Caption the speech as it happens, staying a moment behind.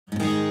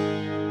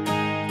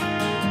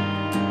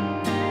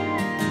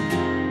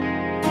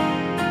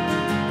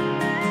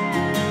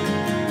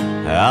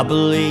I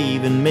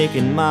believe in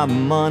making my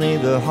money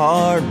the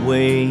hard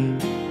way,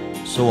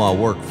 so I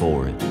work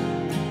for it.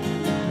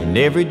 And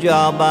every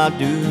job I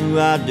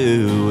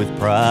do with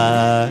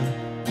pride.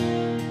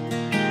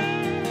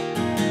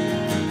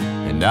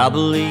 And I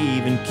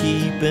believe in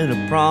keeping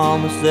a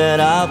promise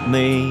that I've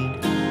made.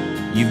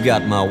 You've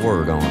got my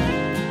word on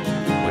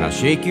it when I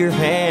shake your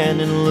hand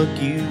and look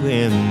you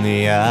in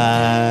the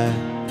eye.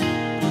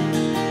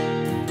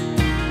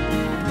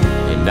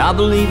 And I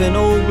believe in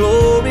Old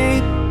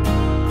Glory,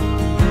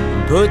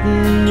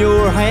 putting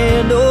your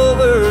hand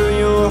over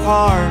your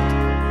heart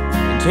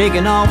and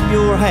taking off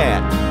your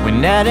hat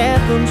when that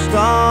anthem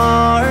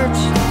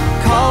starts.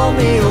 Call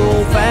me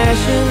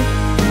old-fashioned,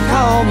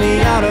 call me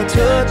out of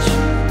touch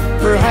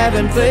for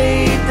having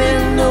faith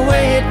in the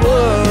way it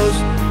was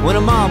when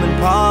a mom and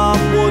pop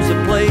was the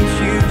place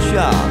you'd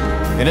shop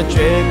and a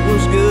check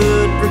was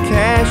good for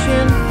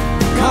cashing.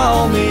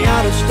 Call me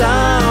out of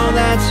style,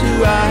 that's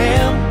who I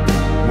am.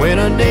 When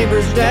a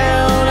neighbor's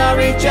down, I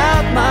reach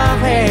out my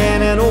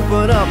hand and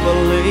open up a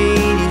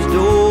lady's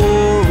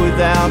door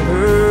without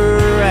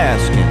her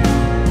asking.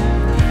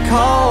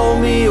 Call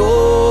me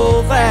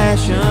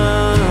old-fashioned.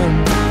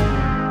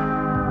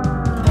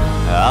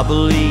 I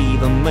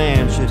believe a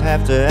man should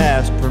have to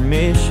ask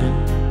permission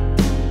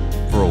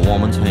for a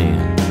woman's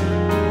hand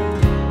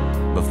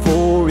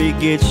before he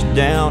gets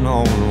down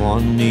on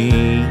one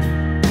knee.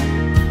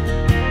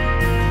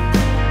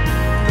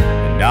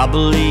 And I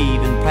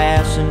believe in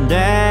passing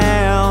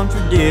down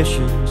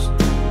traditions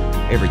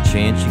every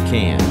chance you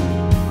can,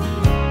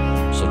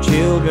 so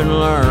children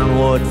learn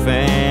what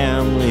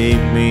family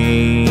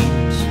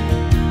means.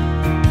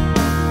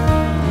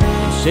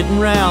 And sitting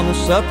around the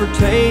supper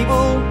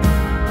table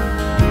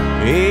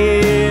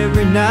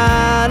every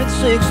night at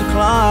 6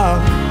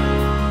 o'clock,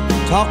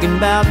 talking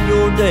about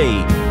your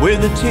day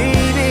with the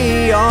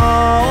TV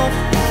off.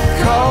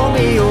 Call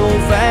me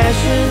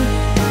old-fashioned,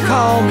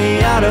 call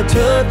me out of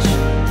touch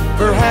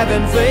for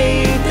having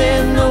faith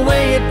in the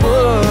way it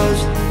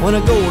was when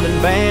a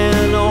golden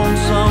band on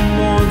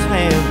someone's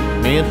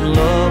hand meant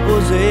love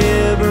was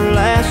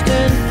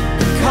everlasting.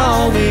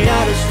 Call me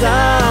out of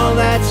style,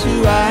 that's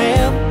who I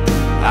am.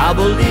 I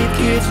believe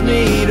kids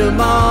need a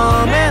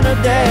mom and a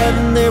dad,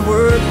 and they're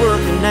worth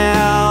working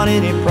out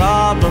any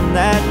problem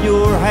that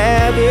you're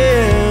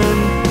having.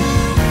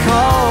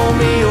 Call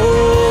me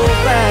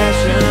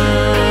old-fashioned.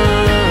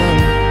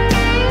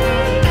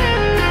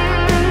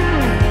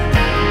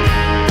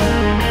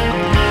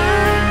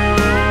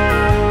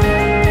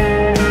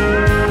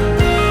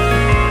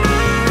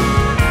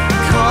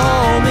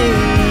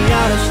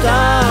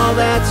 Style,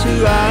 that's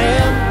who I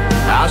am.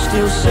 I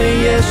still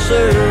say yes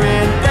sir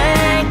and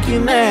thank you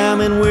ma'am.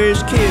 And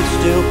where's kids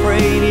still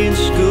praying in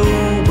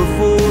school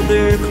before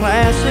their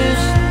classes?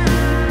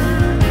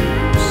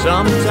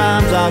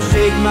 Sometimes I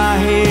shake my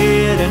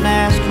head and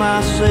ask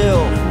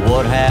myself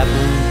what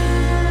happened.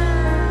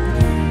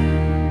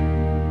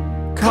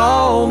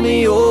 Call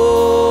me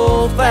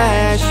old-fashioned,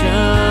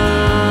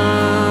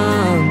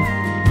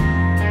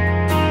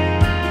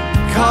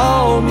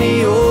 call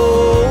me old